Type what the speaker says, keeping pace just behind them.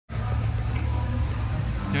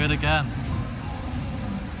do it again.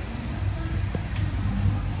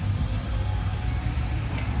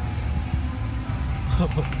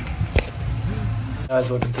 Guys,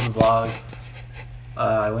 welcome to the vlog.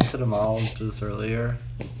 I went to the mall just earlier,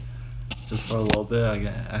 just for a little bit.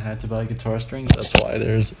 I had to buy guitar strings. That's why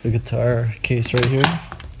there's a guitar case right here.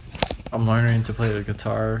 I'm learning to play the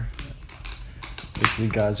guitar. If you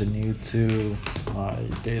guys are new to my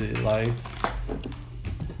daily life,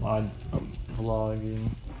 my vlogging,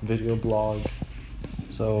 video blog,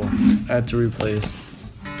 so I had to replace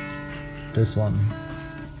this one.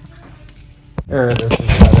 Or this is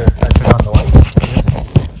better. I turn on the light.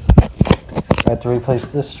 I had to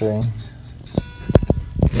replace this string.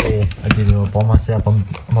 Hey, I did it up all myself. I'm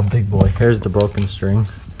a big boy. Here's the broken string.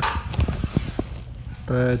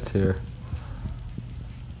 Right here.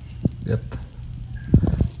 Yep.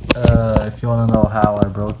 If you want to know how I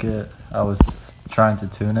broke it, I was trying to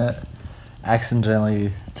tune it.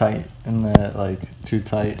 Accidentally tightened it, like too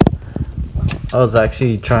tight. I was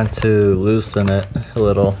actually trying to loosen it a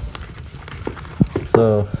little.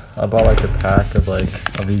 So I bought like a pack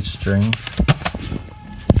of each string.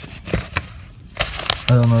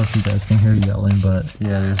 I don't know if you guys can hear yelling, but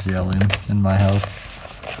yeah, there's yelling in my house.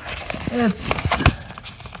 It's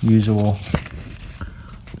usual.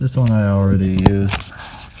 This one I already used.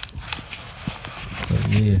 So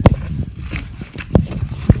yeah.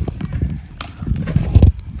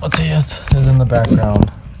 Matthias is in the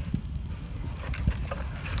background.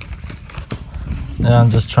 And I'm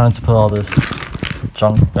just trying to put all this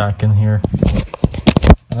junk back in here.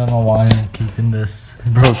 I don't know why I'm keeping this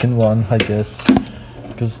broken one, I guess.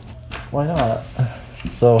 Because why not?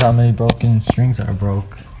 So how many broken strings I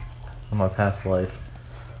broke in my past life?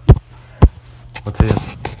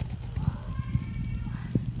 Matthias.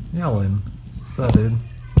 Yelling. What's up, dude?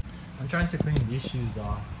 I'm trying to clean these shoes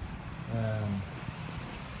off.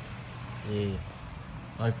 Yeah.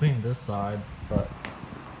 I cleaned this side, but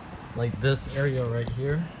like this area right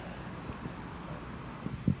here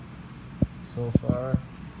so far,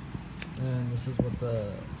 and this is what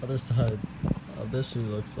the other side of this shoe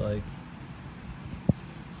looks like.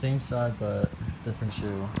 Same side but different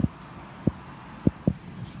shoe.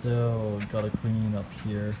 Still gotta clean up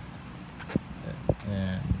here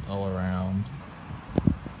and all around.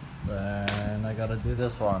 Then I gotta do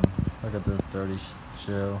this one. Look at this dirty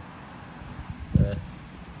shoe.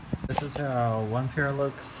 This is how one pair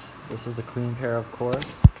looks. This is a clean pair, of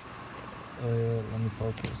course. Let me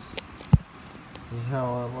focus. This is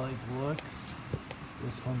how it looks.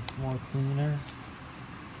 This one's more cleaner.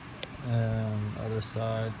 And other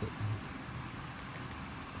side,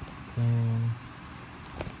 clean,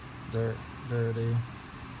 dirty.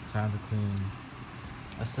 Time to clean.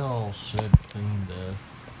 I still should clean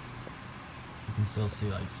this. You can still see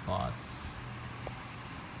like spots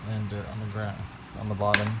and dirt on the ground, on the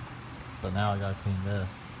bottom. But now I gotta clean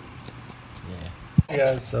this. Yeah. Hey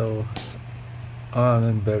guys, so I'm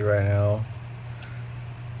in bed right now.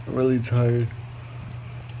 I'm really tired.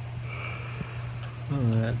 Oh,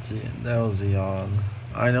 that's it. That was a yawn.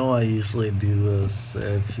 I know I usually do this.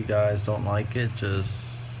 If you guys don't like it,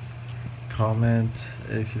 just comment.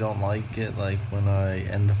 If you don't like it, like when I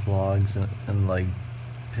end the vlogs and like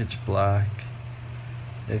pitch black.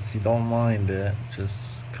 If you don't mind it,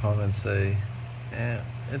 just comment, say, yeah,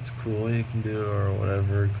 it's cool, you can do it, or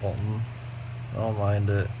whatever, Colton. I don't mind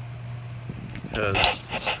it,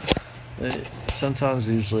 because it sometimes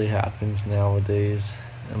usually happens nowadays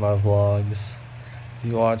in my vlogs. If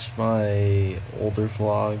you watch my older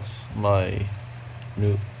vlogs, my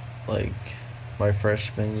new, like, my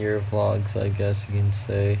freshman year vlogs, I guess you can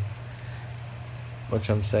say, what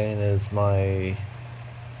I'm saying is my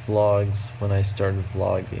vlogs when I started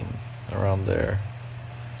vlogging, around there.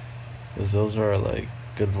 Because those are like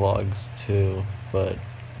good vlogs too, but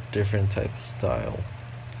different type of style.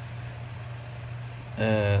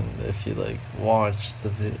 And if you like watch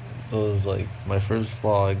those, like my first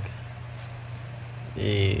vlog,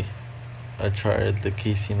 I tried the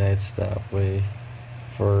Casey Neistat way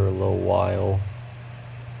for a little while,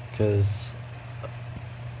 because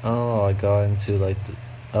I don't know, I got into like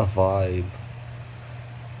a vibe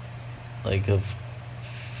like of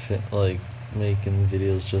like making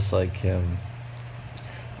videos just like him.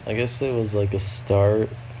 I guess it was like a start.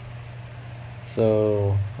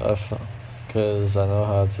 So because I know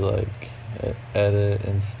how to like edit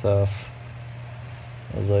and stuff,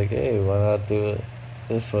 I was like, hey, why not do it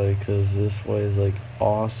this way? Because this way is like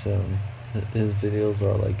awesome. His videos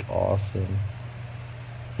are like awesome.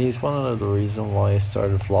 He's one of the reasons why I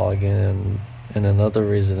started vlogging, and another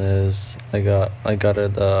reason is I got an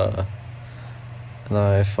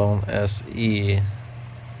iPhone SE,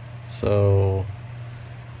 So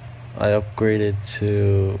I upgraded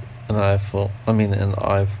to an iPod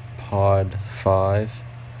 5,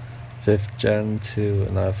 5th gen, to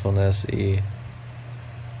an iPhone SE.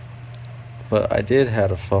 But I did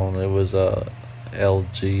have a phone. It was a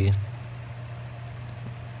LG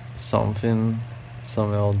something,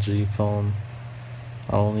 some LG phone.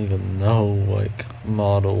 I don't even know like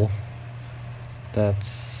model.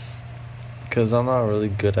 That's because I'm not really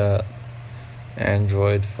good at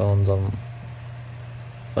Android phones. I'm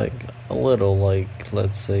like a little, like,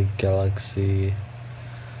 let's say Galaxy,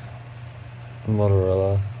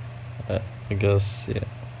 Motorola, I guess, yeah,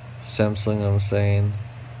 Samsung I'm saying.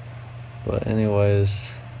 But anyways,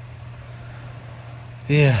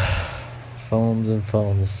 yeah, phones and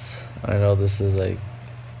phones. I know this is like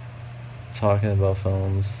talking about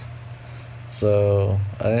phones. So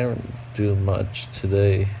I didn't do much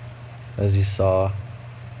today, as you saw.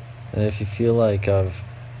 And if you feel like I've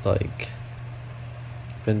like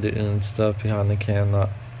been doing stuff behind the cam, not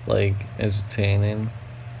like entertaining,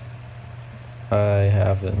 I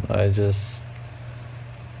haven't. I just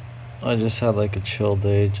had like a chill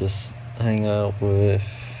day, just hang out with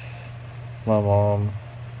my mom,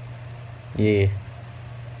 yeah,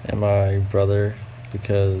 and my brother,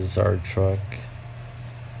 because our truck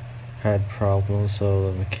had problems,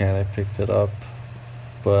 so the mechanic picked it up.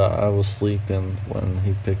 But I was sleeping when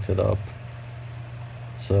he picked it up.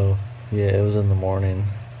 So yeah, it was in the morning.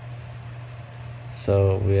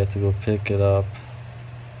 So we had to go pick it up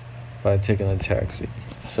by taking a taxi.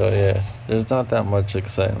 So yeah, there's not that much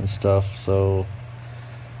exciting stuff. So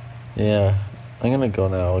yeah, I'm gonna go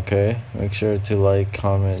now, okay? Make sure to like,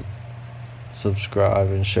 comment, subscribe,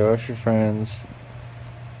 and share with your friends.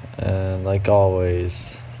 And like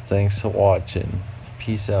always, thanks for watching.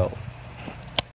 Peace out.